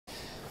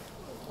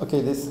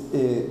Okay, this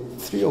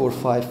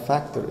 3/5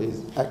 factor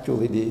is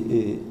actually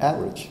the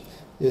average.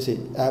 You see,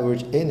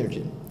 average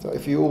energy. So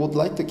if you would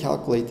like to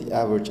calculate the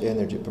average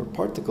energy per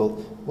particle,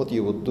 what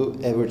you would do,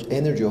 average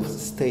energy of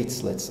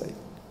states, let's say,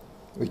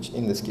 which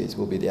in this case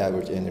will be the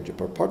average energy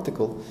per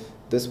particle,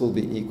 this will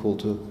be equal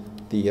to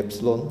the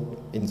epsilon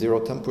in zero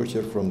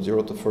temperature from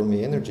 0 to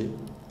Fermi energy,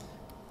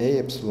 A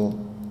epsilon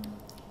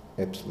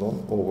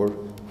over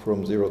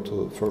from 0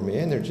 to Fermi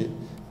energy,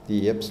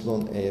 the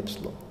epsilon A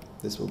epsilon.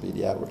 This will be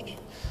the average.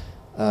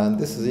 And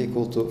this is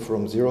equal to,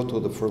 from 0 to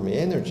the Fermi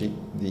energy,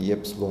 the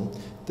epsilon,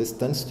 this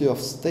density of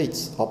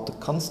states up to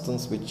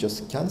constants which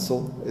just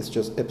cancel, is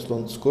just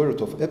epsilon square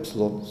root of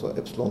epsilon, so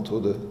epsilon to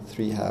the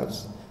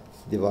 3/2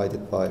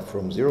 divided by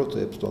from 0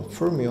 to epsilon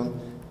fermion,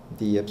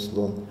 the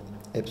epsilon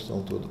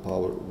to the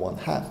power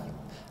 1/2.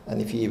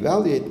 And if you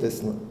evaluate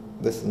this,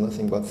 this is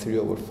nothing but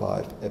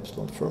 3/5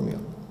 epsilon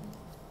fermion.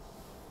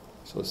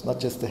 So it's not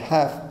just a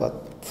half,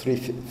 but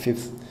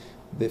 3/5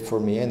 the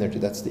Fermi energy.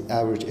 That's the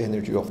average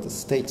energy of the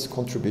states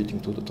contributing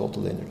to the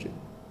total energy.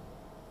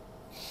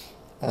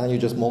 And you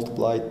just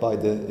multiply it by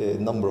the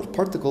number of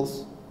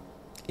particles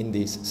in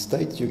these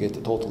states, you get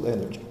the total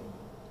energy.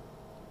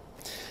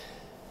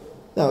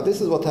 Now,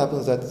 this is what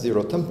happens at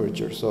zero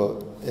temperature.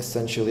 So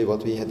essentially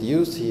what we had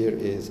used here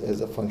is, as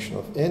a function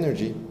of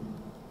energy,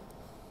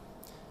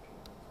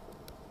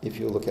 if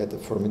you look at the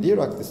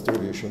Fermi-Dirac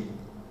distribution,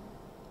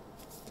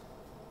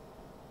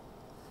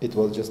 it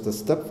was just a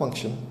step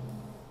function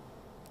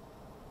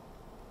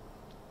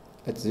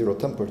at zero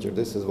temperature.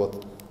 This is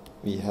what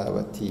we have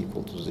at t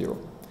equal to 0.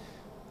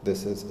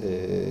 This is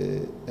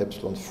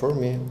epsilon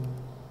Fermi,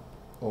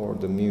 or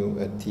the mu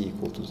at t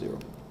equal to 0.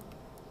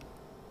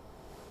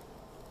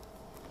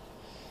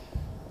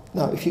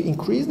 Now, if you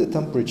increase the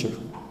temperature,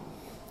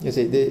 you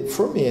see the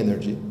Fermi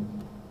energy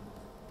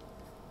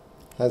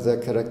has a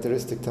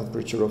characteristic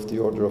temperature of the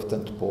order of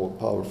 10 to the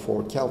power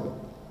 4 Kelvin.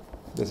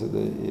 This is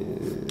the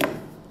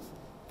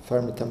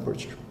Fermi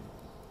temperature.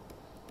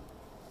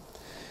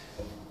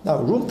 Now,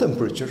 room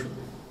temperature,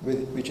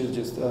 which is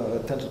just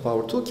 10 to the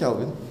power 2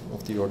 Kelvin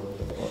of the order,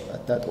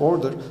 at that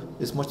order,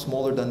 is much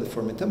smaller than the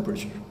Fermi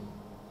temperature.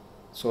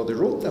 So the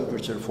room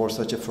temperature for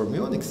such a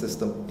fermionic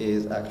system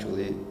is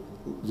actually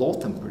low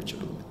temperature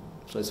limit.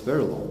 So it's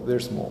very low,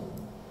 very small.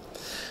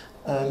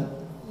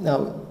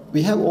 Now,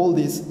 we have all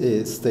these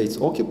states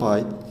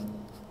occupied.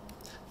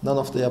 None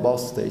of the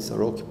above states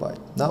are occupied.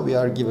 Now we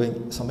are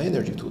giving some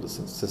energy to the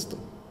system,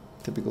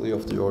 typically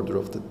of the order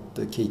of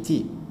the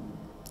kT.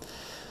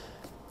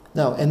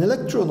 Now, an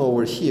electron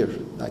over here,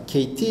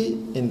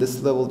 kT in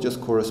this level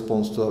just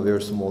corresponds to a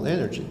very small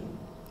energy,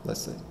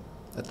 let's say,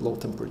 at low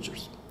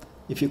temperatures.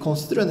 If you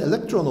consider an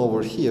electron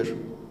over here,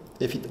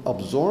 if it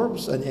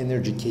absorbs an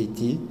energy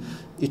kT,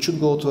 it should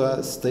go to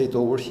a state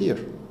over here,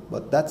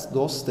 but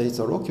those states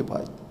are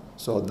occupied.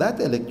 So that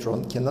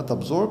electron cannot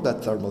absorb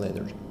that thermal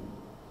energy.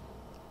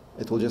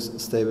 It will just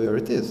stay where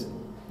it is.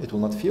 It will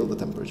not feel the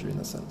temperature in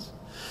a sense.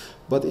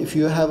 But if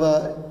you have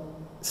a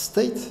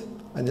state,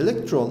 an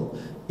electron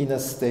in a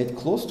state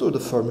close to the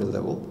Fermi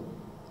level,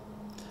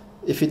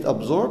 if it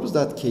absorbs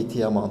that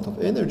kT amount of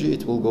energy,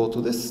 it will go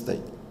to this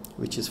state,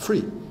 which is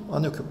free,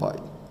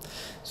 unoccupied.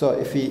 So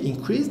if we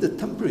increase the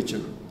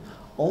temperature,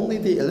 only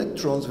the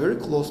electrons very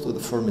close to the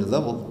Fermi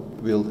level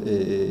will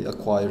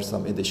acquire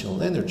some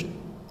additional energy.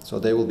 So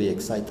they will be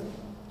excited,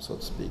 so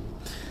to speak.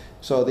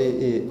 So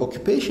the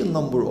occupation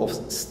number of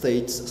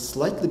states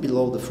slightly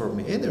below the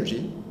Fermi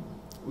energy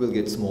will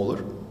get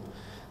smaller,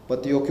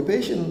 but the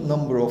occupation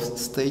number of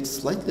states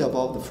slightly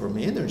above the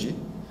Fermi energy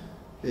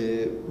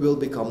will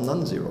become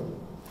non-zero.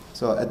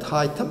 So at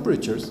high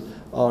temperatures,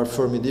 our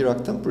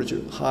Fermi-Dirac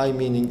temperature, high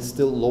meaning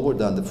still lower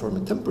than the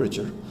Fermi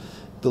temperature,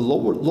 the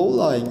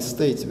low-lying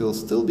states will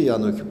still be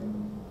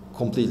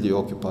completely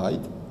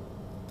occupied.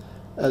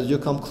 As you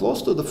come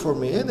close to the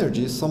Fermi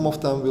energy, some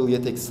of them will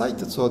get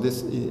excited, so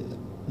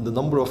the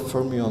number of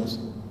fermions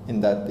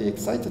in the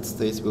excited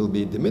states will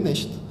be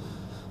diminished.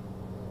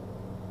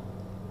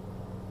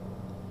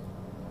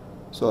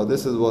 So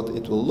this is what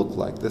it will look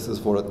like. This is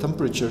for a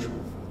temperature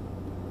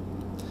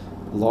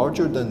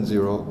larger than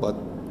 0, but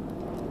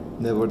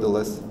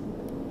nevertheless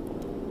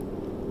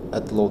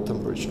at low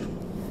temperature.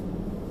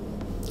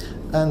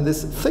 And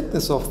this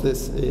thickness of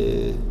this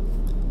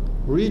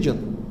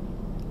region,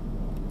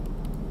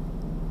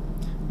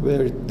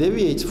 where it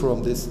deviates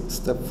from this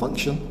step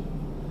function,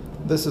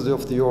 this is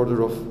of the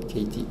order of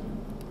kT.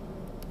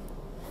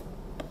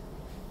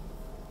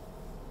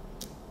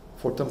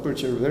 For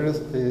temperature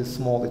very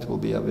small, it will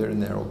be a very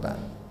narrow band.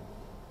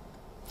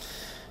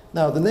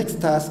 Now the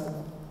next task,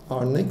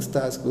 our next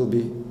task will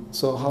be,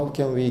 so how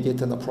can we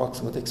get an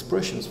approximate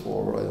expressions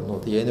for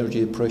the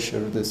energy,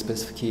 pressure, the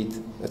specific heat,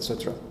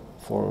 etc.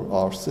 for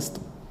our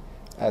system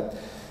at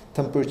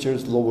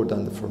temperatures lower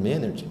than the Fermi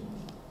energy.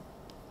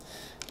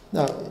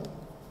 Now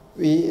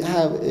we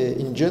have,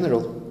 in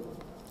general,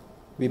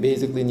 we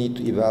basically need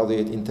to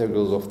evaluate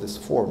integrals of this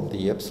form,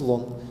 the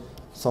epsilon,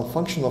 some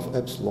function of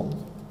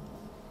epsilon,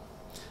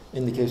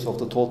 In the case of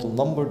the total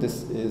number,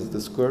 this is the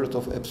square root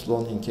of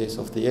epsilon. In case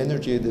of the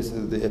energy, this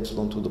is the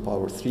epsilon to the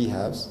power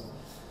 3/2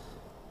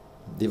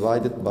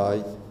 divided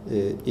by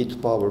e to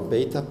power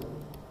beta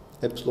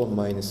epsilon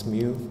minus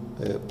mu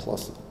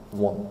plus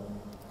 1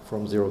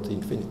 from 0 to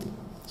infinity.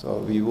 So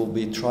we will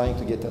be trying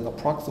to get an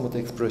approximate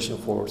expression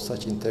for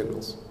such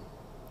integrals.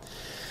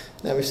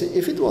 Now we see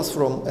if it was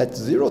from at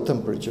 0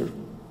 temperature,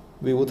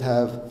 we would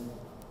have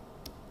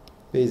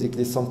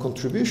basically some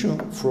contribution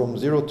from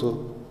 0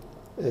 to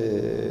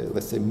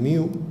let's say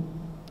mu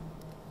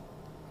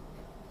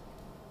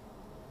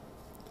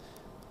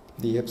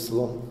the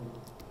epsilon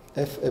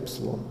f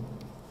epsilon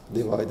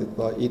divided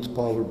by e to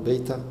power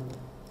beta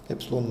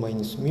epsilon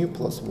minus mu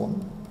plus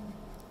 1,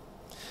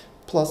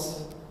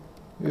 plus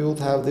we would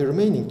have the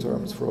remaining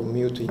terms from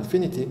mu to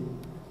infinity,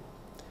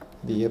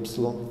 the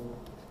epsilon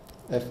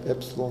f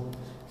epsilon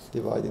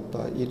divided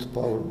by e to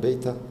power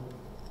beta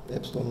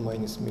epsilon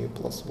minus mu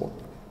plus 1.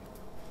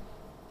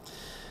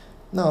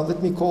 Now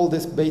let me call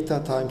this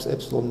beta times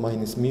epsilon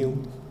minus mu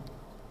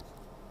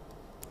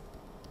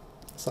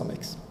some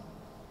x.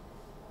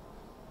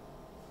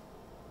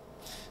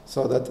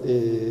 So that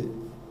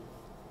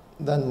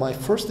then my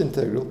first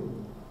integral,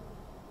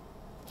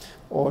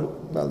 or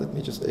well, let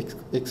me just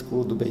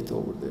exclude the beta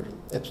over there,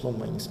 epsilon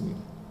minus mu.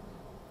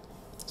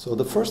 So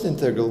the first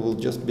integral will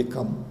just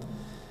become,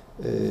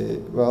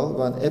 well,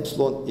 when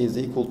epsilon is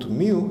equal to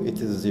mu, it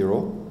is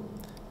 0.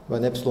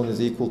 When epsilon is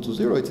equal to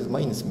 0, it is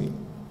minus mu.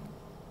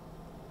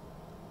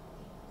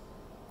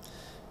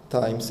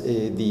 Times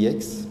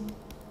dx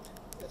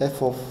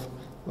f of,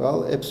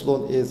 well,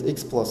 epsilon is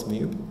x plus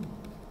mu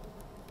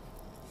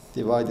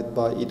divided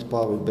by e to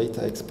power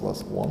beta x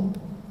plus 1,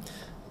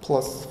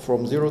 plus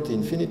from 0 to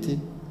infinity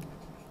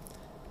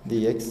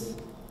dx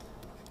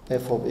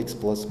f of x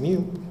plus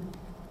mu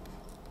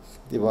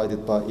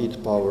divided by e to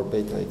power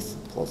beta x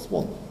plus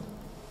 1.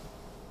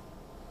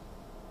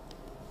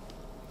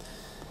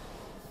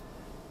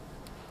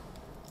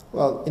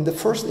 Well, in the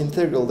first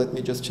integral, let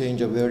me just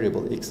change a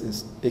variable.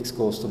 X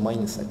goes to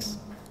minus x.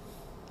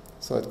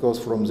 So it goes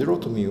from 0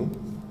 to mu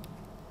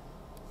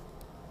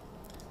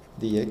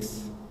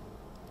dx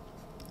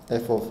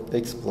f of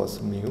x plus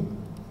mu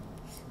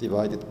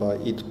divided by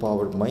e to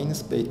power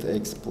minus beta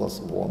x plus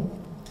 1,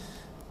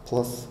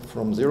 plus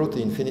from 0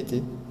 to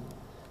infinity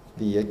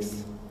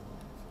dx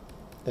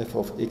f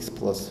of x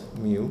plus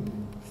mu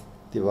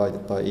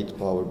divided by e to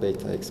power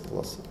beta x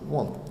plus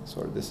 1.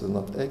 Sorry, this is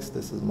not x,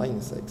 this is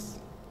minus x.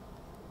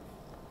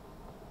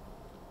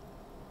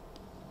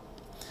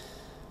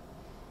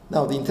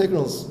 Now the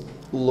integrals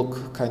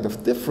look kind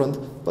of different,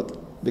 but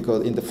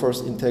because in the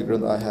first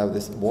integrand I have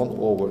this 1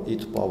 over e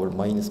to power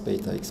minus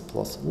beta x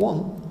plus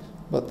 1,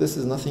 but this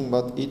is nothing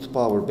but e to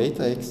power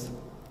beta x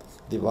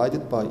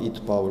divided by e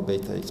to power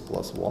beta x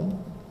plus 1,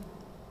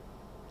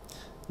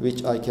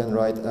 which I can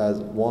write as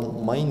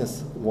 1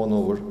 minus 1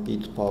 over e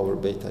to power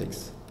beta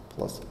x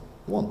plus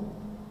 1.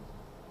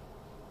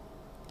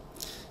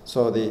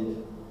 So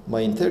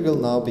my integral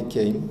now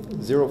became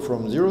 0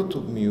 from 0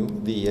 to mu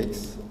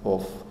dx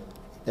of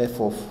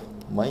f of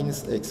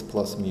minus x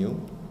plus mu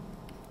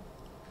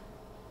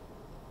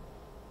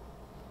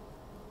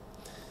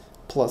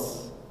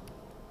plus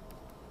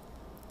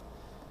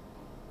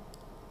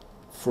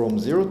from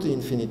 0 to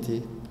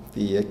infinity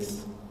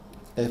dx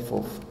f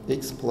of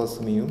x plus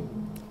mu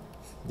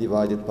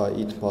divided by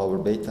e to power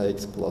beta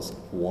x plus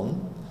 1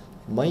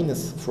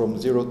 minus from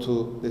 0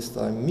 to this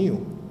time mu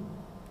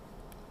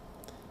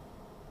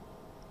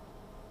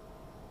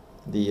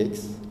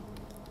dx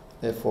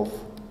f of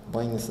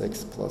minus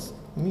x plus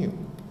mu.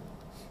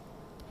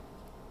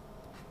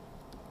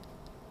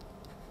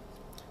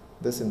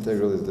 This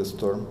integral is this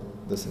term,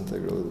 this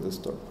integral is this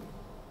term.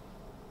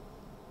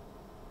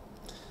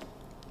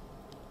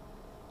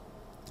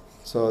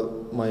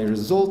 So my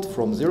result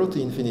from 0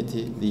 to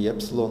infinity, the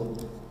epsilon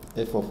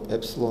f of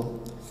epsilon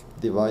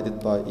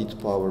divided by e to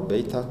power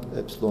beta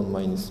epsilon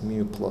minus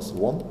mu plus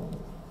 1.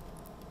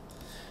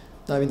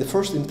 Now in the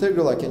first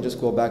integral I can just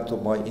go back to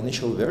my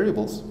initial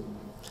variables.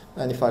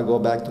 And if I go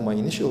back to my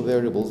initial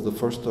variables, the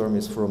first term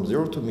is from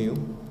 0 to mu,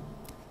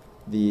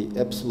 the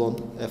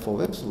epsilon f of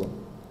epsilon.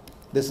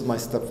 This is my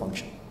step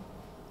function.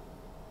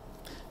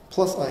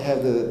 Plus I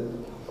have the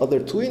other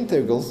two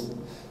integrals,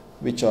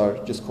 which are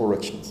just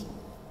corrections.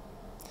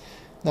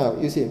 Now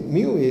you see,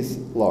 mu is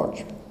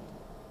large.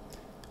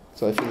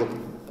 So if you look,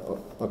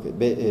 okay,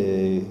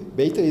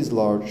 beta is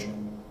large,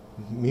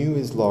 mu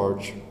is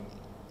large.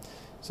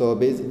 So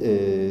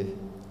the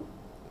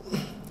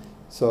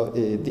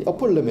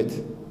upper limit,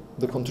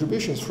 the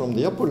contributions from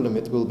the upper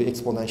limit will be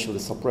exponentially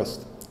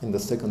suppressed in the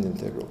second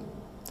integral.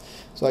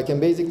 So I can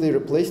basically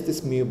replace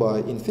this mu by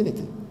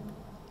infinity,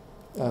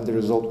 and the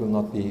result will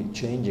not be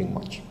changing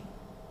much.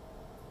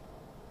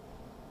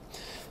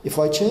 If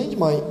I change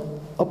my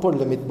upper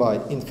limit by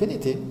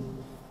infinity,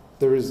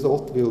 the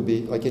result will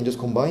be, I can just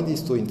combine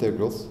these two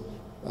integrals,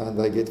 and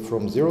I get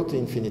from 0 to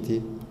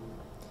infinity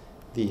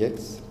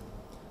dx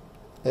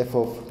f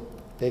of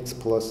x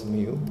plus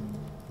mu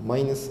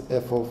minus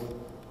f of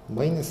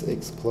minus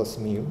x plus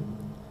mu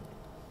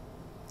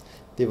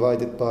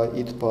divided by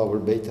e to power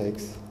beta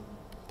x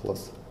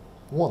plus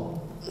 1.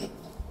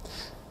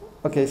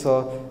 Okay,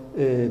 so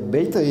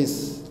beta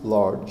is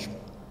large.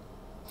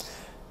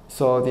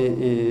 So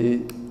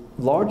the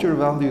larger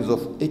values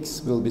of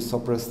x will be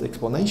suppressed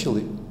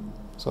exponentially.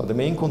 So the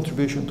main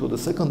contribution to the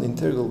second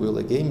integral will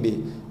again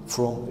be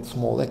from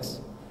small x.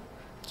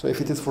 So if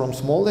it is from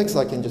small x,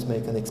 I can just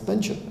make an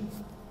expansion.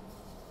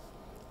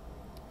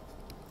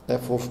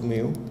 F of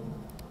mu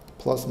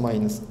plus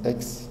minus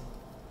x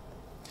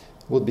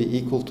would be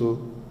equal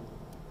to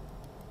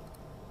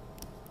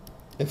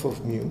f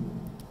of mu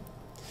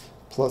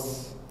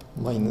plus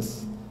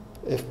minus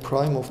f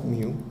prime of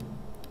mu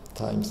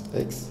times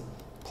x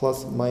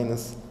plus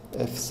minus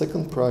f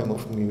second prime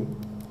of mu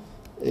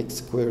x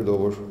squared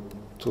over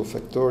 2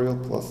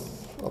 factorial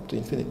plus up to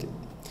infinity.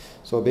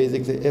 So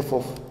basically f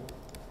of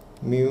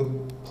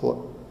mu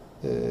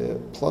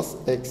plus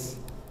x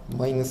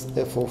minus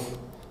f of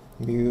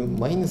mu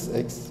minus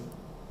x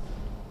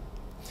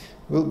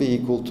will be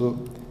equal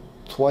to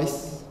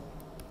twice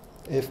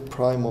f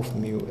prime of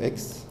mu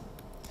x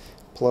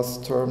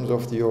plus terms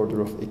of the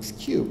order of x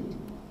cubed.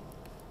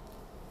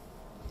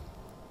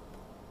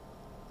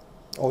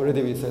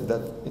 Already we said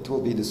that it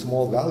will be the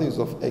small values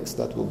of x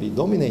that will be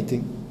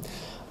dominating,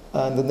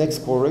 and the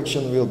next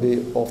correction will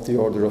be of the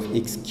order of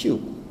x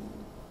cubed.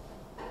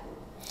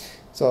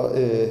 So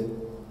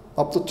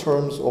up to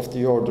terms of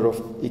the order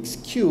of x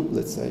cubed,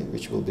 let's say,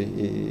 which will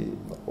be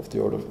of the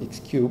order of x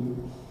cubed,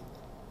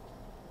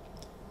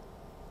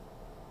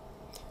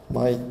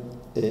 my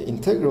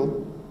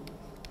integral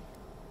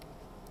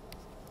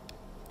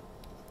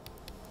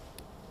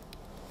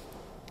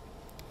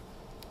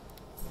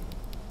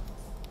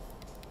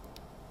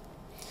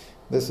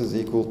this is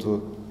equal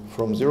to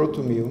from 0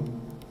 to mu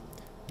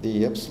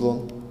d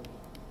epsilon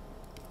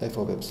f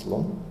of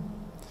epsilon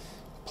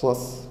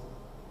plus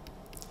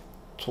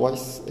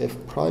twice f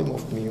prime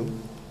of mu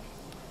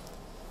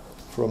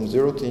from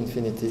 0 to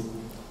infinity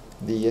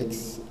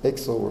dx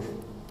x over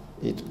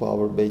e to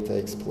power beta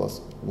x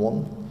plus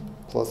 1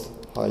 plus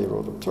higher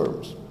order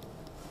terms.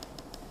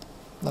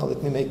 Now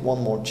let me make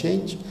one more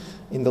change.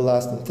 In the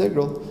last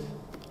integral,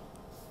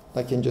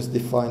 I can just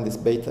define this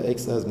beta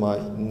x as my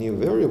new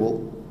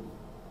variable.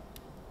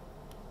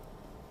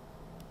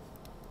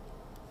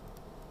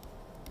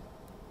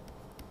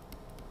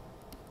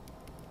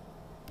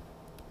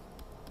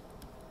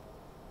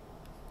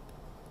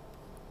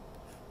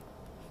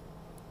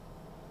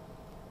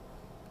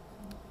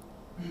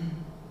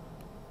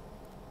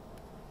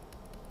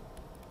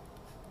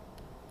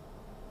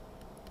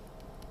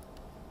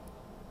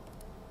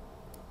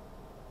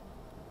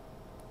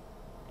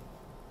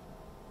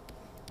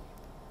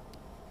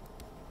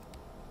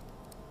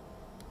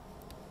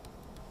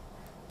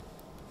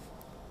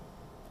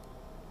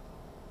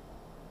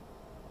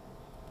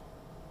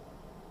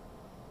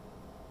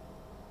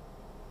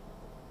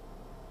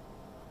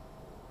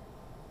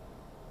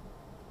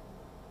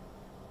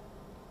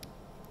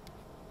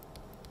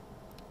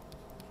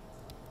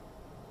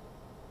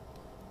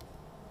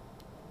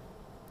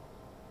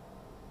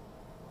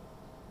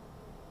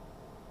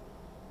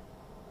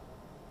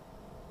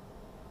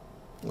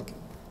 Okay.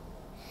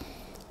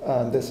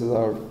 And this is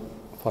our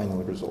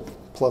final result,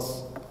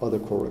 plus other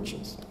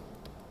corrections.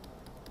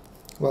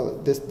 Well,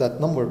 that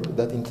number,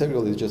 that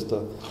integral is just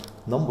a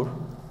number.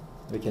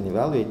 We can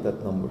evaluate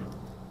that number.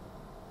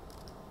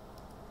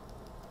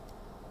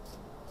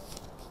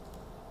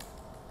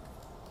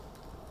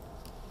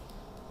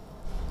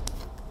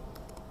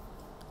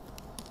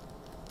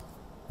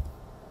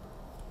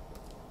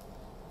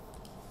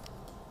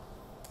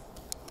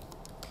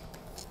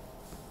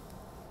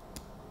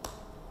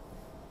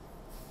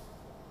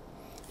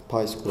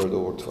 Pi squared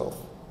over 12.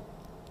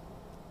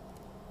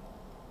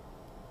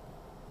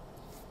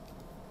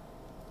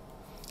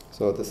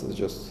 So this is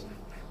just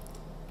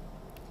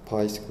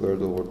pi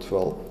squared over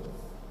 12.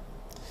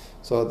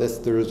 So that's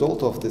the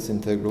result of this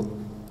integral.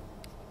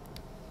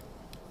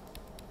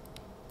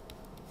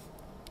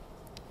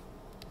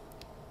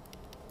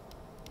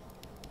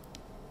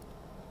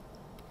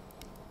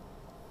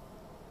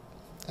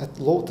 At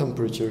low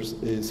temperatures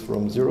is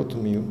from 0 to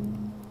mu,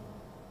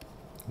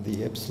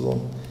 the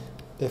epsilon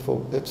f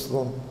of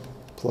epsilon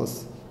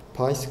plus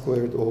pi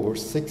squared over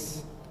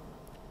 6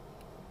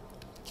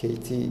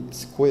 kt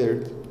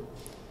squared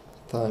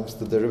times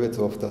the derivative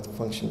of that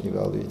function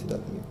evaluated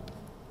at mu.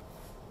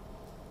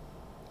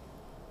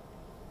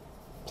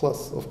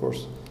 Plus, of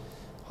course,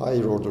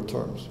 higher order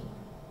terms.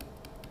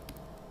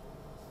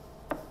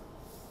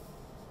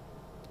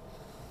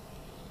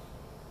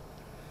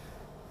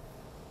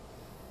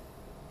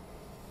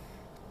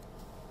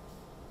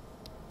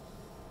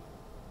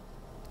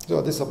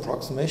 So this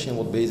approximation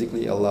would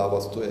basically allow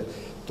us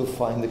to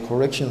find the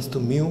corrections to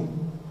mu.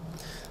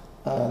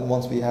 And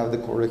once we have the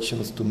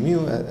corrections to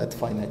mu at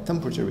finite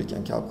temperature, we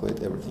can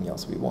calculate everything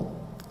else we want.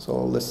 So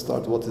let's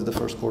start. What is the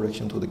first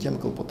correction to the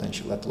chemical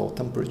potential at low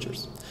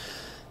temperatures?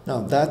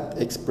 Now that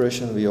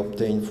expression we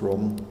obtain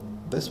from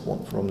this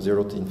one, from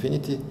 0 to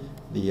infinity,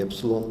 the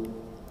epsilon,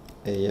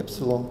 a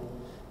epsilon,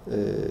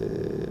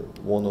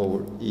 1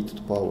 over e to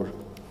the power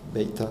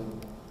beta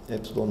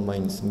epsilon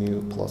minus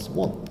mu plus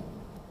 1.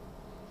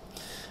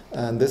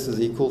 And this is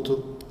equal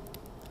to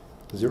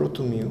 0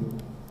 to mu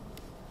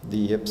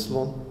d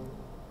epsilon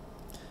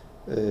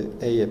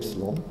a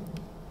epsilon,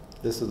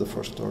 this is the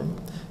first term,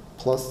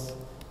 plus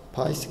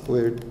pi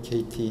squared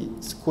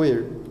kt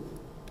squared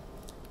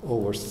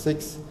over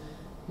 6.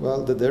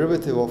 Well, the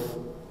derivative of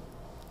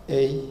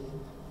a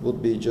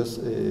would be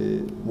just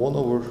 1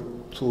 over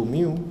 2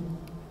 mu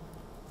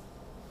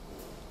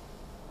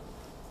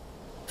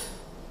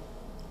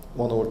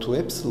 1 over 2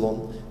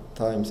 epsilon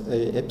times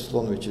a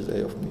epsilon, which is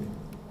a of mu,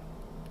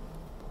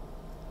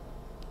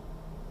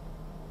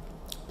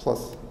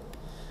 plus,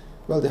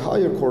 well, the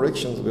higher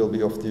corrections will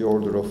be of the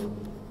order of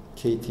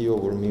kt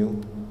over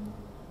mu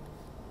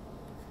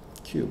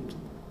cubed.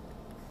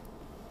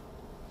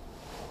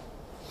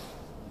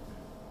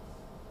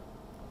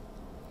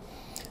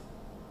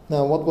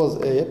 Now, what was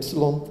a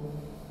epsilon?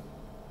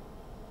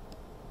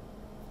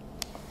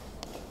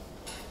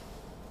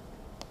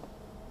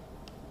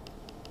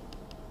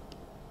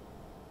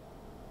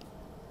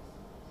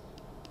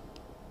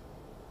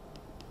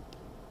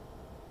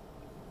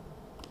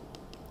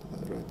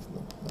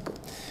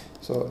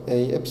 So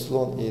a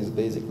epsilon is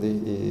basically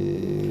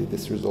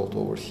this result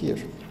over here.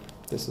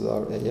 This is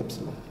our a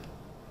epsilon.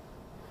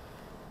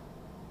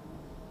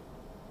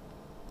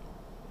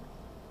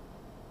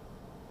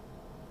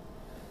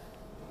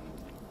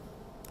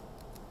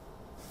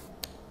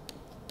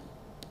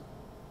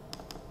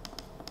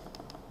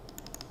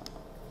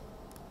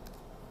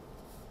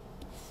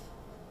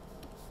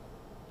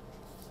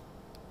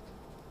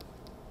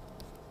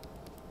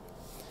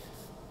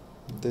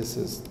 This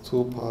is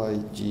 2 pi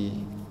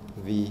g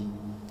v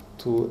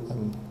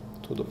 2m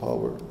to the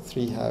power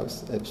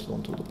 3/2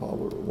 epsilon to the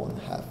power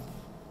 1/2.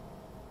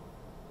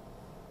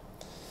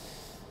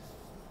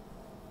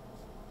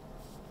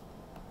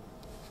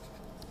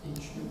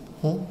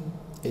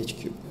 H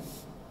cube.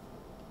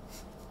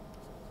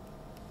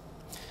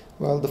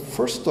 Well, the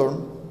first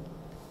term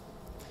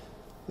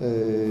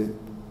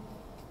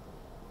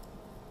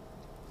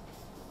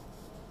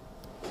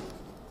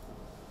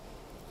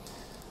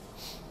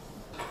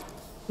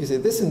you see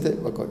this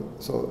okay,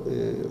 so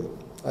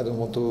I don't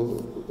want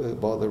to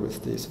bother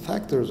with these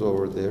factors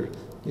over there.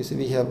 You see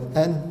we have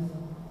n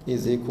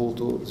is equal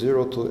to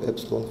 0 to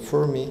epsilon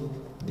Fermi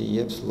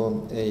d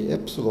epsilon a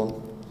epsilon,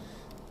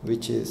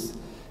 which is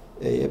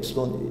a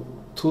epsilon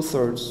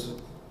 2/3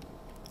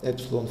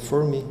 epsilon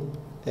Fermi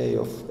a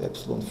of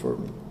epsilon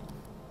Fermi.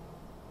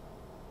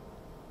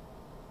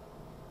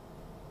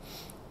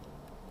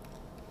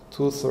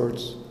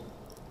 Two-thirds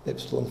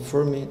epsilon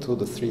Fermi to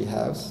the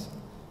 3/2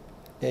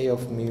 a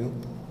of mu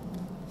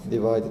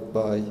divided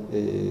by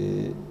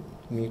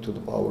mu to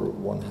the power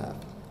 1/2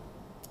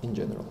 in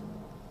general.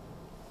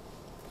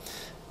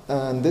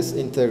 And this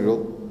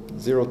integral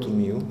 0 to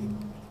mu,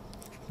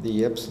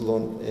 the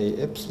epsilon a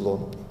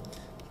epsilon,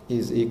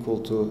 is equal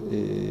to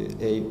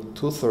a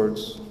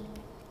 2/3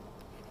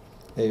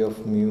 a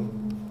of mu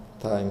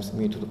times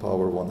mu to the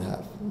power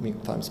 1/2 mu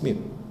times mu.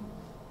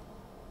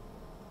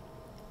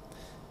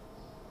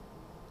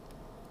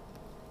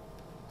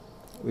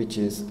 Which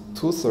is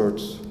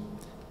 2/3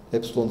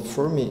 epsilon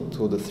Fermi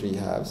to the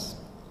 3/2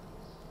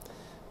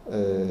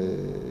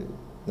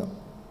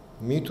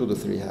 mu to the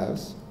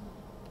 3/2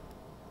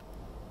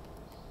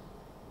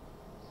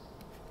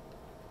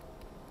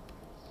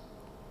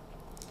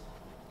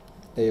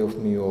 a of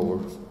mu over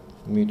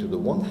mu to the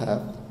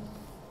 1/2.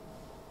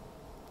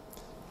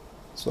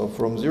 So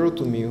from 0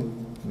 to mu,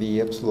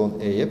 the epsilon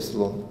a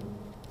epsilon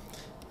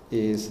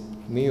is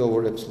mu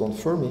over epsilon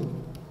Fermi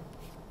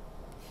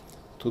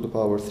to the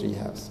power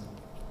 3/2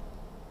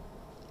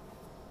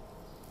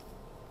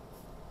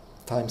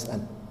 times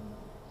n.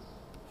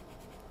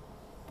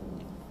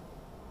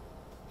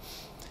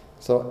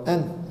 So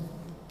n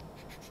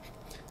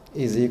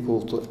is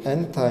equal to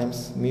n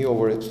times mu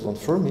over epsilon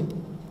Fermi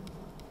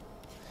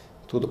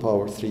to the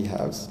power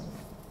 3/2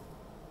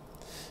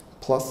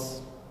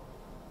 plus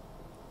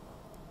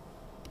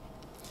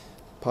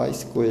pi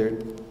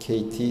squared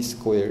kt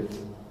squared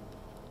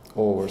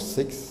over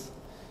 6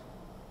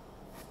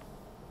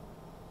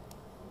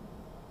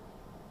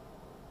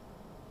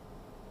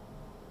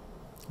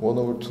 1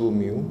 over 2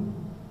 mu,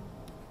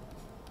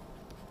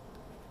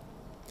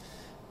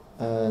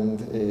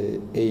 and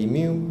a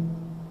mu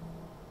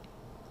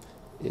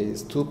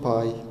is 2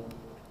 pi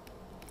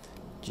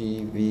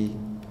gv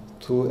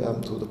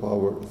 2m to the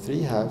power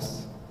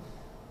 3/2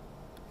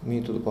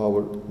 mu to the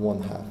power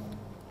 1/2.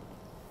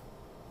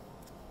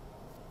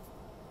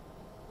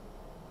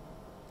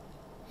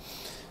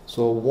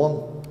 So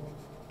 1,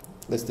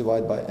 let's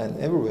divide by n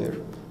everywhere.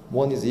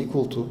 1 is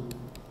equal to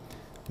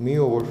mu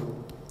over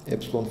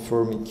epsilon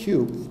Fermi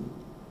cube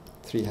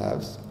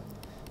 3/2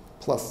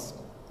 plus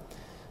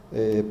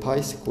pi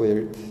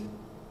squared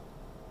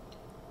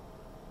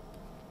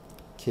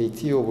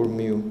kt over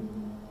mu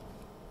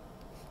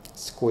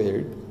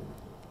squared.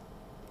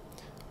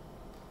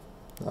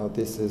 Now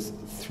this is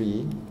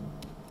 3,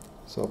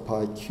 so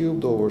pi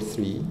cubed over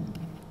 3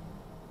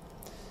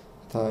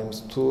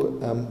 times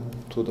 2m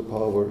to the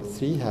power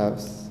 3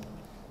 halves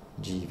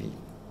GV.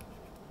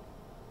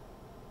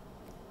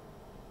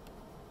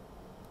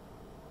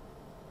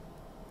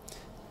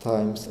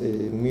 Times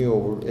mu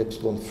over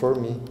epsilon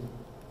Fermi.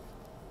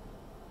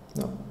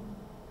 No.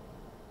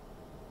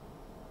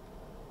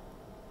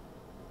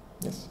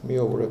 Yes, mu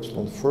over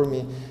epsilon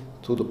Fermi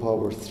to the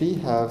power 3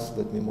 halves.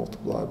 Let me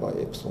multiply by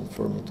epsilon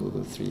Fermi to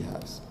the 3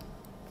 halves.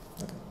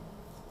 Okay.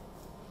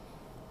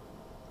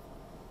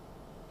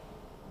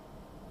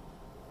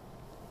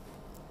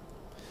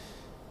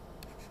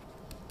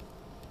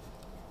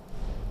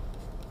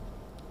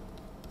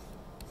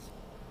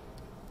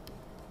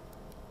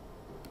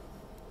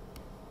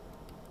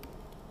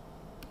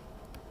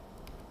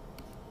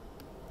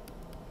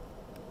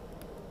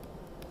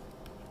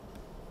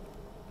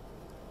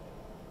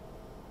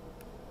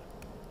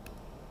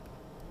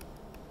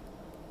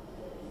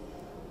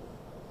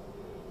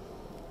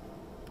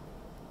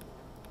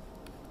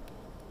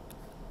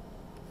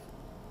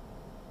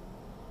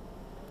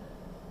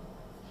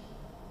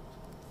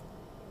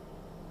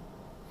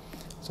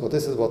 So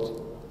this is what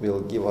will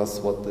give us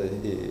what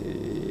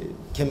the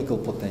chemical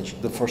potential,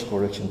 the first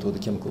correction to the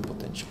chemical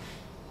potential.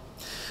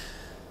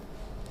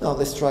 Now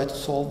let's try to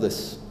solve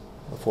this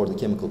for the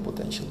chemical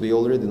potential. We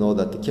already know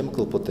that the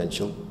chemical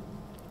potential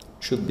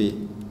should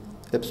be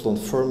epsilon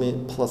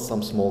Fermi plus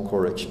some small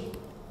correction.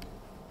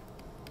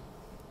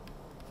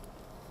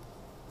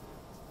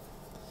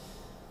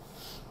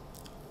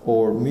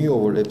 Or mu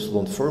over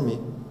epsilon Fermi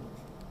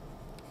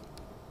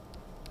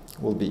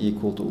will be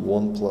equal to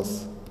 1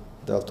 plus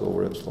delta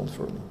over epsilon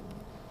Fermi.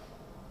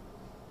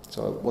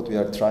 So what we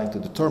are trying to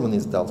determine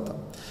is delta.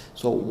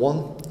 So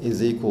 1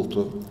 is equal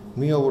to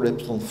mu over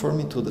epsilon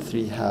Fermi to the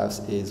 3 halves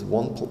is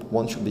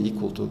 1 should be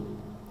equal to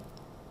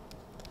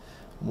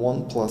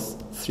 1 plus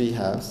 3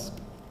 halves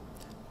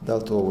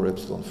delta over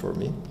epsilon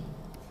Fermi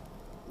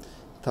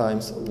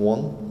times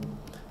 1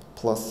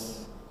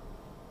 plus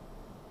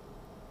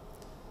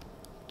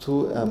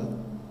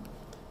 2m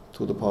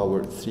to the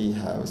power 3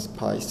 halves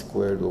pi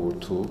squared over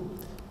 2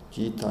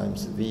 g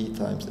times v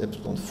times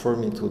epsilon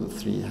Fermi to the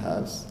 3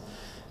 halves.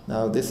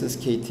 Now this is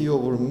kT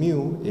over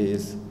mu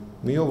is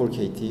mu over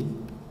kT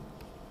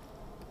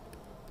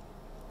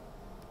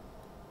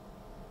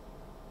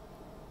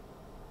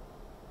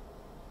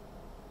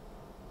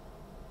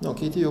no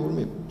kT over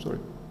mu, sorry.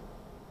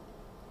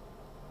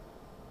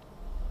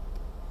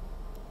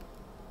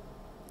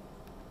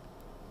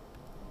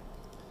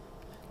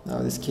 Now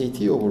this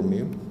kT over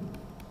mu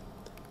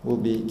will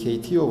be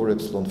kT over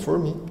epsilon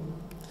Fermi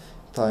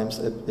times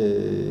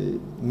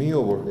mu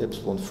over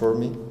epsilon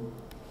Fermi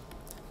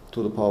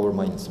to the power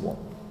minus 1.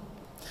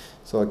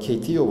 So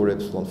kT over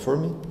epsilon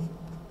Fermi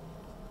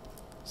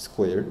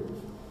squared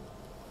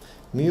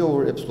mu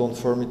over epsilon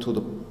Fermi to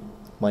the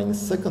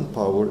minus second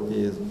power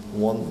is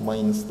 1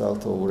 minus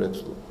delta over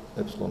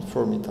epsilon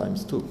Fermi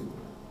times 2.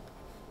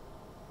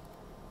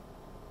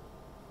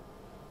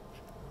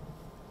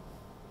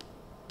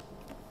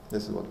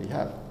 This is what we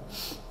have.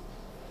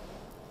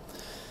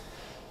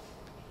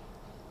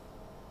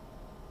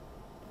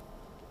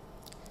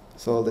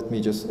 So let me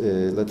just,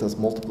 let us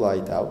multiply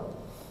it out.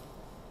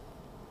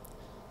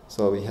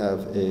 So we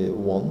have a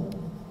 1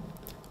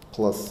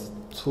 plus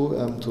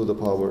 2m to the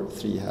power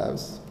 3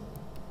 halves.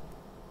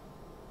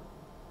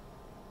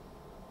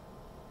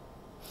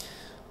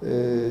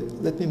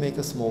 Let me make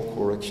a small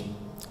correction.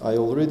 I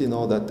already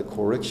know that the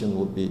correction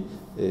would be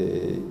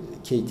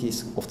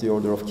kT of the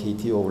order of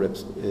kT over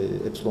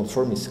epsilon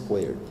Fermi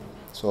squared.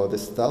 So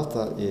this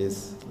delta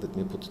is, let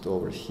me put it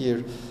over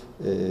here,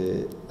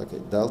 okay,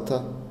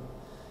 delta,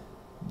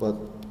 but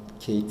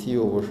kT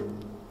over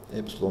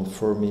epsilon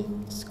Fermi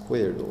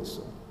squared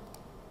also.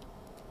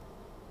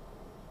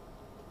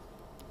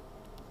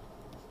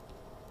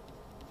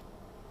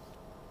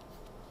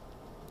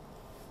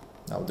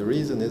 Now the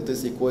reason is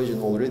this equation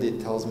already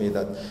tells me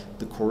that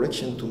the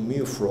correction to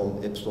mu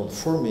from epsilon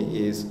Fermi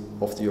is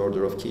of the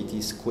order of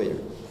kT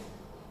squared.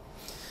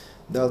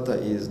 Delta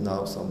is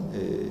now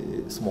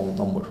some small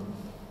number.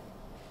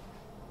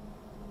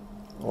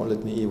 Or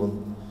let me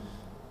even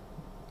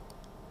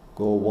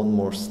go one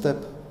more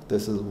step.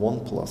 This is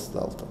 1 plus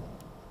delta.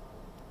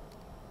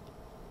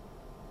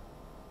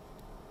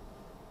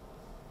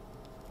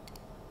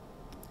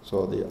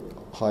 So the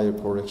higher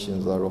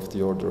corrections are of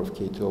the order of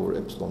kT over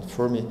epsilon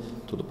Fermi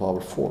to the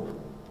power 4.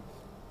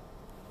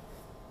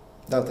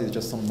 Delta is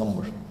just some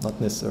number, not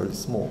necessarily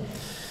small.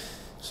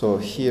 So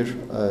here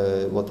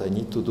what I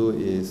need to do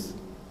is,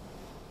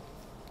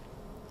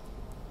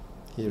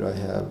 here I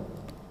have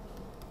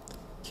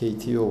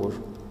kT over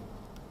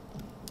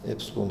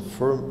epsilon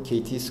Fermi,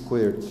 kT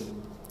squared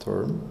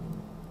term.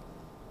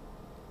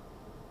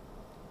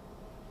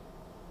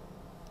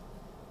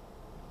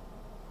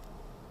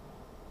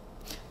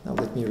 Now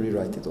let me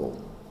rewrite it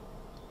all.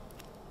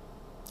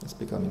 It's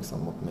becoming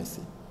somewhat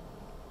messy.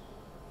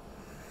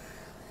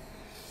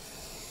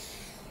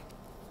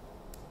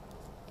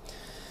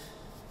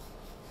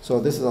 So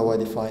this is how I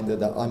define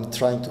that. I'm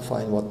trying to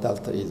find what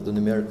delta is, the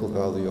numerical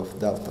value of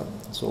delta.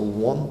 So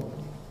 1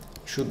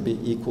 should be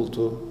equal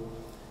to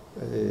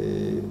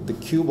The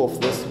cube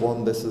of this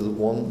one, this is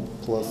 1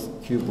 plus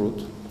cube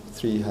root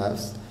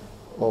 3/2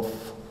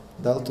 of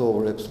delta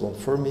over epsilon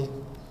Fermi,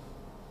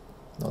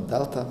 no,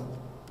 delta,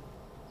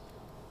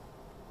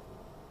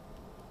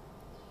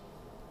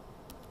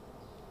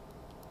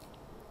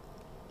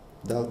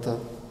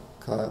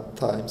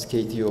 times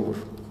kT over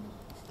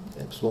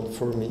epsilon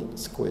Fermi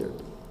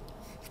squared.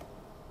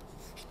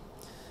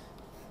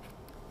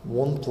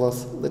 1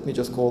 plus, let me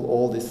just call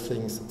all these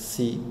things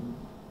C,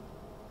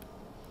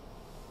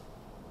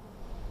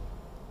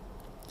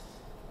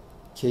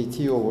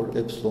 kT over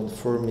epsilon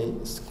Fermi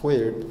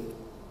squared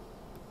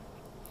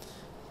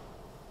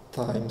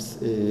times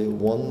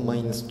 1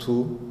 minus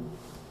 2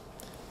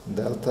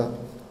 delta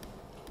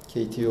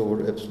kT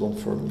over epsilon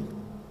Fermi.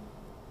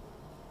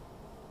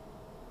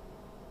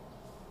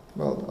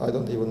 Well, I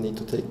don't even need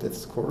to take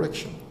this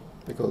correction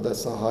because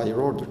that's a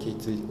higher order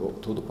kT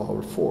to the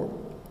power 4.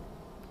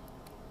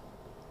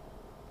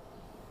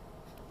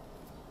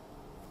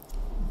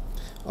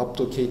 Up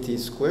to kT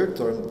squared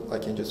term, I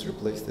can just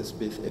replace this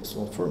with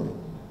epsilon Fermi.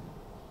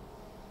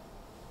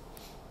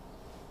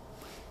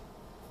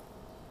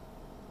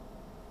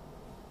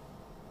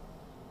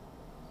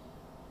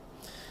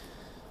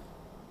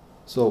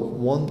 So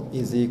 1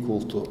 is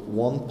equal to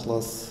 1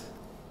 plus,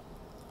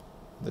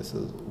 this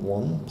is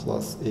 1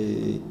 plus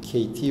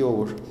kT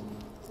over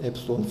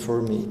epsilon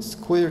Fermi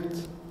squared.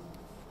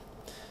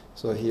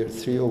 So here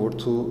 3 over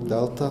 2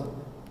 delta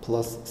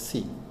plus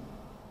C.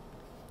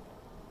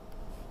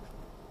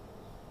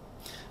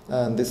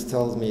 And this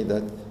tells me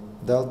that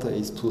delta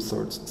is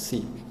 2/3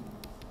 C.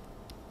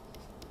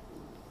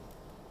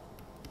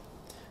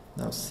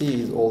 Now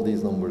C is all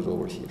these numbers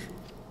over here.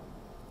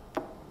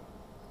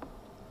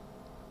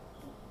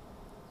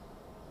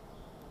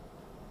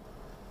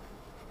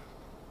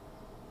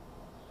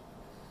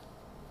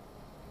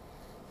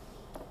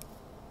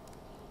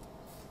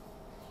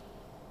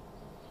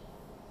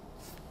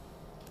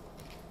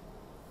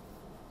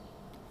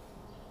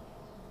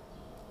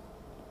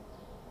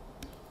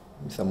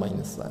 With a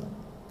minus sign.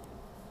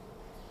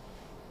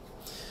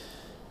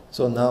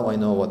 So now I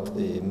know what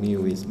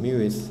mu is. Mu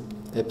is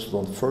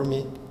epsilon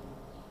Fermi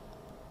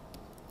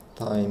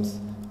times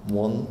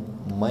 1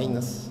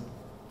 minus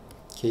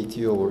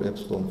kT over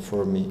epsilon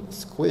Fermi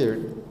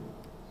squared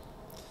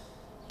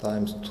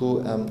times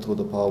 2m to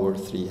the power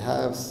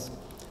 3/2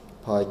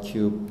 pi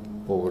cube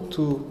over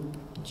 2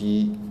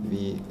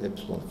 GV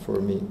epsilon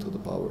Fermi to the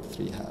power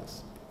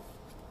 3/2.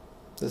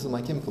 This is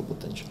my chemical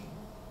potential.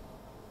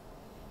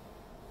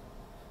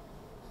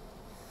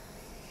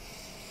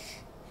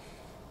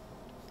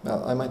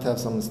 Well, I might have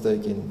some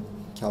mistake in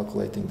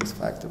calculating this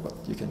factor, but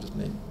you can just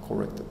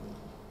correct it.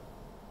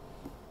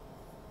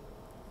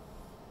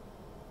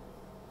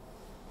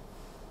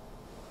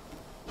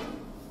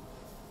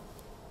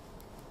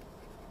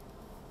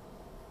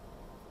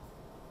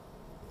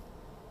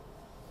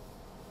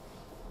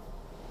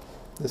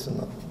 This is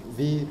not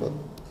V, but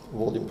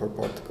volume per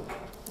particle.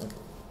 Okay.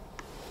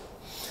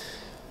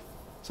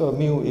 So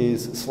mu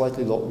is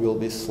will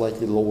be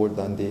slightly lower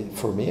than the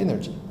Fermi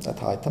energy at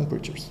high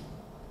temperatures.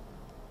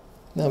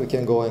 Now we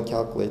can go and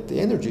calculate the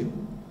energy.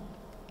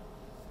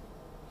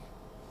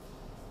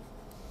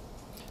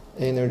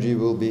 Energy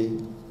will be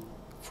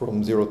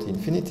from 0 to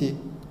infinity,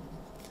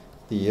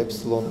 the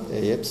epsilon,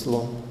 A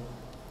epsilon,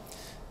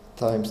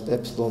 times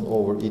epsilon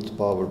over e to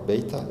power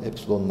beta,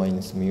 epsilon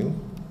minus mu,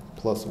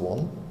 plus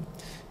 1.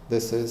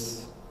 This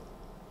is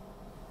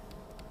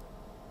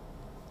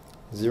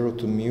 0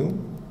 to mu,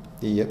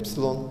 the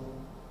epsilon,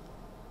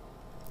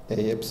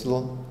 A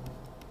epsilon,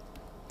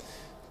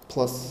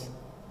 plus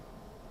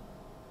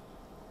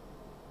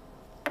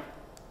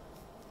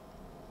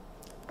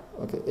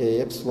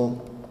A epsilon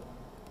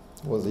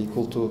was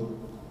equal to,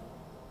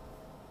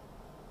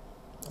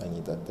 I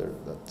need that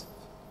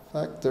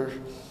factor.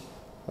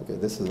 Okay,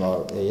 this is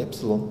our A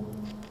epsilon.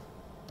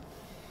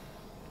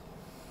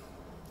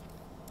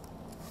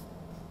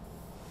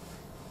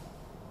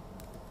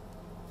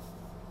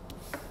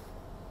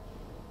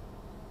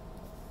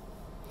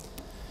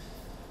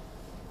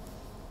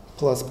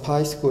 Plus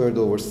pi squared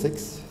over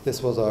 6.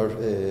 This was our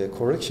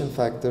correction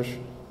factor.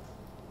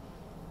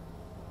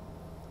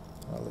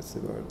 Let's see,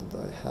 where did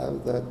I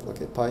have that?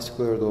 Okay, pi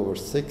squared over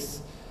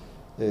 6,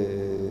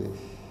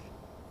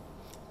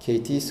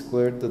 kT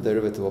squared, the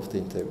derivative of the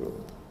integral.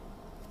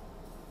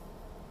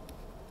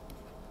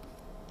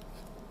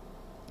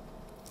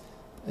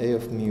 A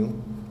of mu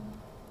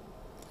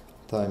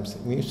times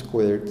mu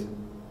squared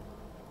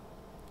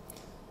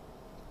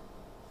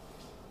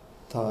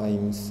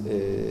times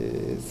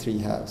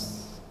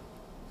 3/2,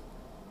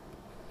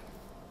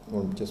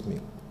 or just mu.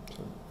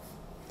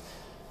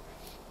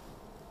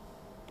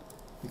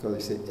 Because I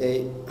say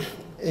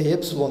A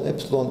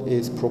epsilon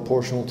is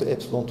proportional to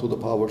epsilon to the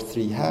power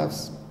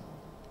 3/2.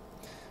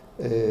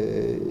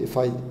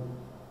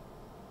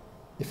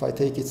 If I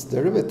take its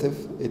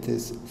derivative, it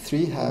is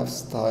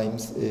 3/2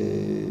 times,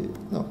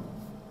 no,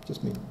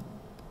 just mu.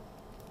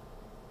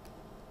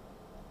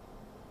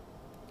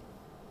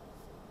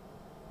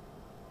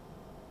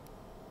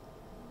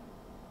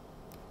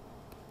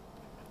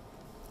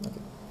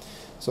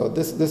 So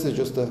this is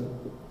just a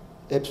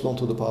epsilon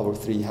to the power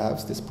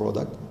 3/2, this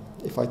product.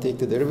 If I take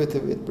the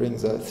derivative, it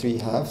brings a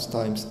 3/2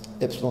 times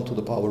epsilon to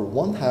the power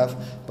 1/2,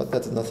 but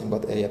that's nothing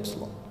but a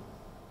epsilon.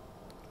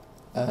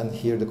 And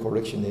here the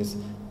correction is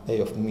a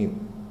of mu.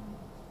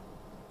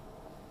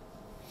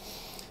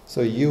 So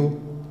u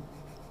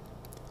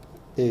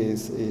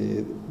is,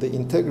 the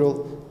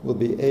integral will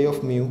be a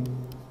of mu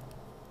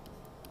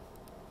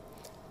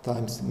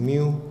times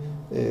mu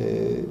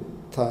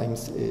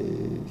times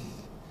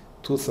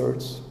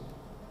 2/3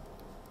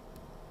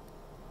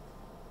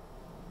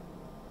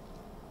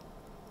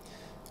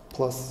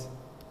 plus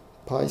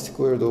pi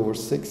squared over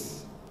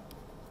 6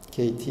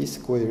 kt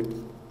squared.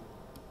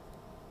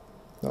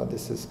 Now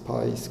this is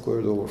pi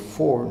squared over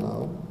 4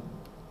 now.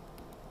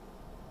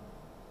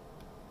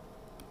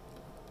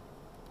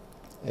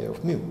 A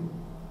of mu.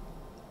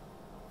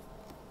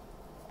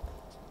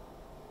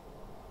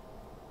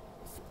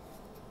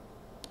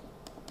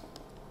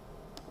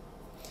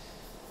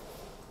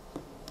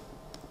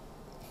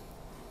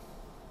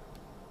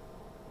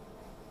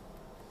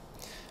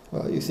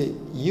 Well, you see,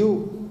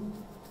 u.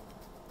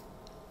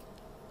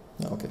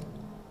 Okay.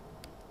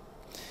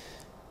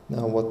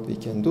 Now what we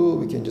can do,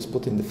 we can just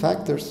put in the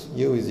factors.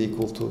 U is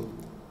equal to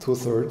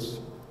 2/3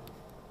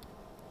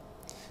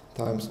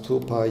 times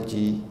 2 pi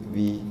g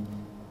v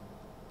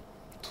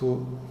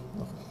 2.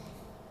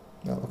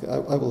 Okay,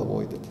 I will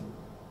avoid it.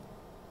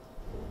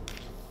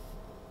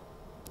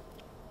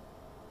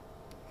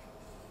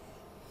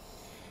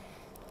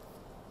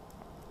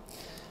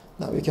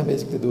 Now we can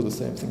basically do the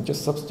same thing.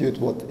 Just substitute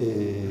what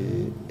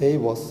a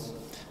was,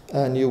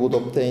 and you would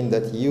obtain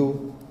that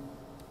u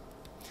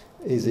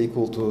is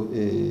equal to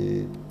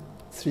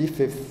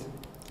 3/5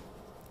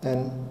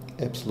 n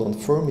epsilon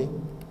Fermi.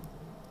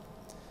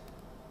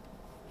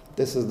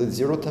 This is the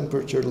zero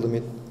temperature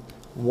limit,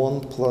 1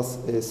 plus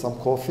some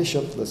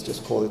coefficient, let's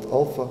just call it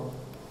alpha,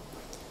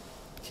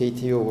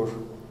 kt over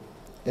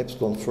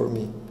epsilon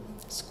Fermi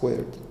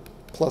squared.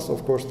 Plus,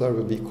 of course, there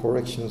will be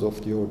corrections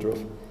of the order of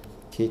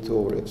k2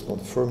 over epsilon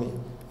Fermi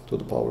to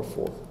the power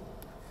 4.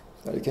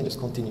 Now you can just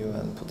continue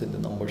and put in the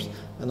numbers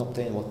and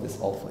obtain what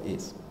this alpha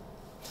is.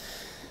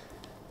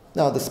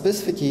 Now the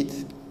specific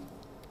heat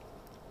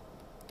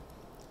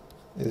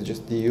is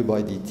just du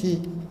by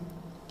dt.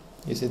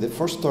 You see the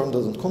first term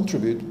doesn't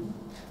contribute,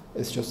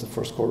 it's just the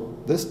first core.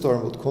 This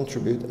term would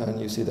contribute,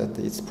 and you see that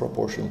it's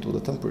proportional to the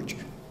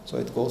temperature. So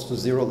it goes to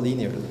 0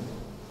 linearly.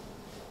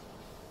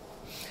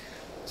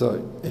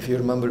 So if you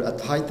remember,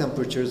 at high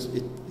temperatures,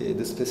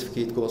 the specific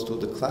heat goes to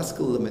the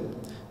classical limit,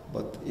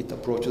 but it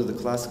approaches the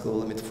classical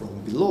limit from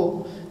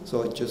below.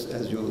 So it just,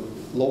 as you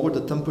lower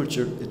the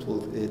temperature, it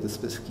will, the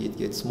specific heat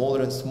gets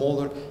smaller and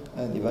smaller,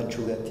 and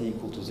eventually at t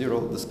equal to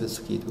 0, the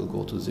specific heat will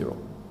go to 0,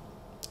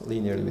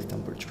 linearly with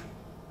temperature.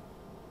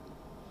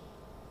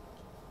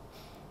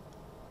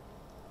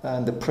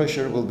 And the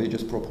pressure will be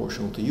just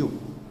proportional to u.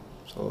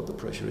 So the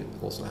pressure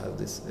also has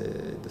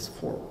this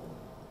form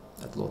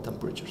at low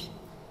temperatures.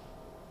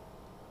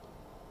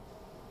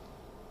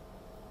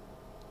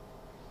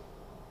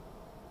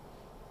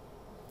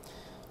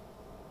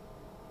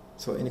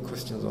 So any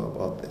questions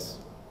about this?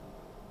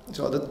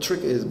 So the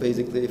trick is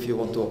basically, if you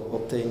want to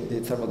obtain the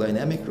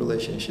thermodynamic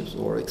relationships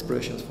or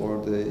expressions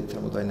for the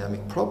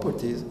thermodynamic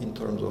properties in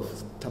terms of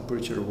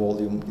temperature,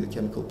 volume, the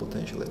chemical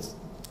potential, it's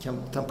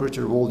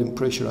temperature, volume,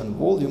 pressure, and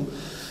volume,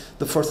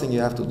 the first thing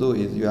you have to do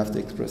is you have to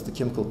express the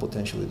chemical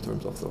potential in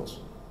terms of those.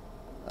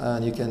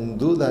 And you can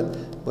do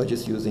that by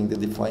just using the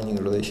defining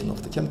relation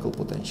of the chemical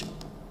potential.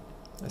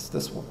 That's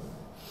this one.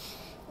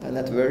 And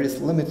at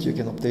various limits, you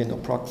can obtain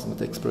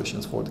approximate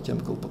expressions for the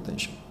chemical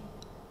potential.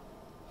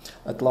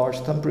 At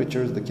large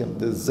temperatures,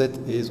 the Z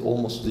is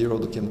almost 0.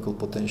 The chemical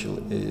potential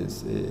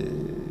is,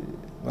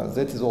 well,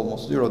 Z is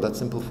almost 0. That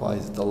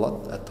simplifies it a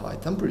lot at high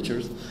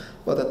temperatures.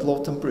 But at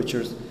low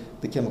temperatures,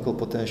 the chemical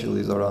potential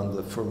is around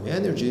the Fermi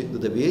energy. The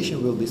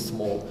deviation will be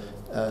small.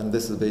 And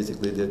this is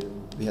basically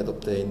we had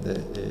obtained,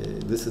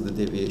 this is the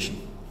deviation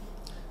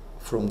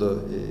from the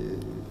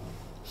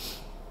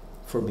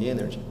Fermi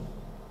energy.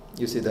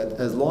 You see that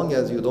as long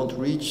as you don't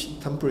reach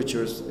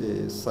temperatures,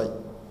 like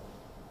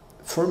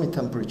Fermi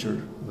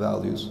temperature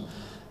values,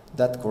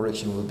 that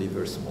correction will be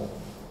very small.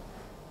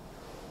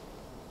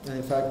 And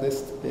in fact,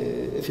 this,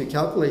 if you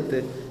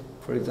calculate,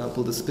 for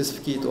example, the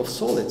specific heat of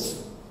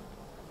solids,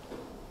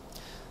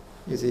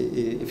 you see,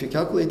 if you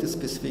calculate the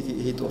specific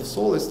heat of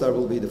solids, there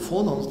will be the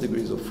phonons,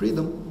 degrees of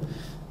freedom.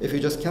 If you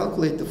just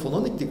calculate the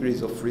phononic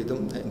degrees of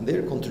freedom and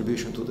their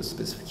contribution to the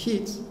specific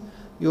heats,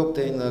 you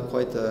obtain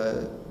quite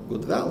a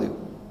good value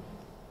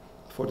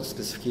for the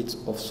specific heats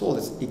of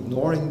solids,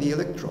 ignoring the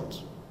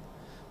electrons.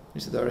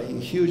 You see, there are a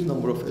huge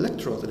number of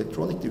electrons,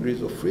 electronic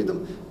degrees of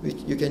freedom, which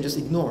you can just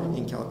ignore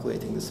in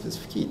calculating the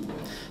specific heat.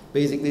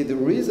 Basically, the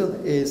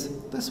reason is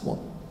this one.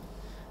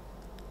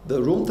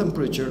 The room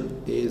temperature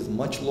is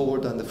much lower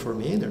than the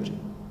Fermi energy.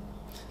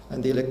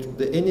 And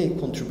any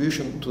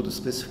contribution to the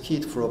specific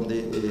heat from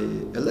the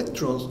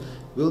electrons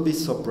will be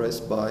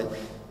suppressed by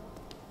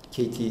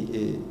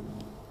KT.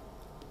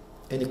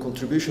 Any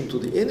contribution to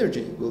the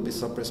energy will be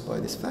suppressed by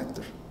this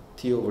factor,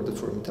 T over the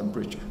Fermi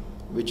temperature,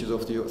 which is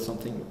of the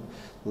something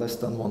less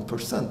than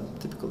 1%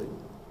 typically.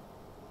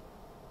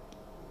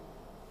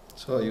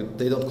 So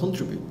they don't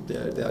contribute.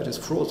 They are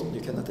just frozen.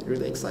 You cannot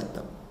really excite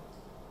them.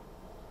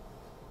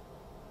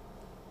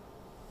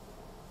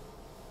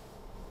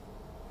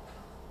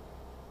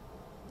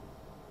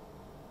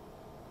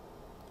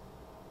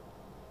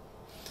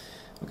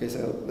 Okay,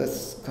 so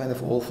that's kind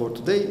of all for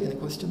today. Any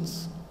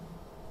questions?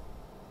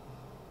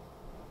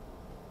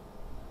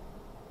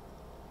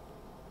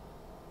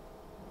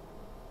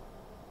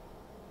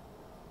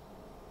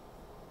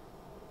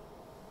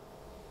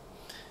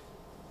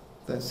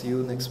 Then see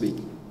you next week.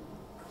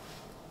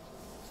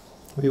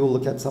 We will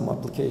look at some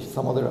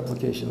other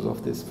applications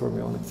of these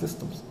fermionic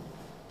systems.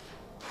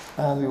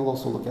 And we will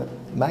also look at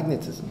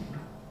magnetism.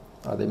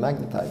 Are they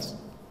magnetized?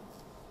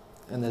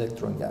 And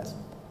electron gas.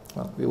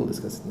 Well, we will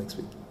discuss it next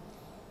week.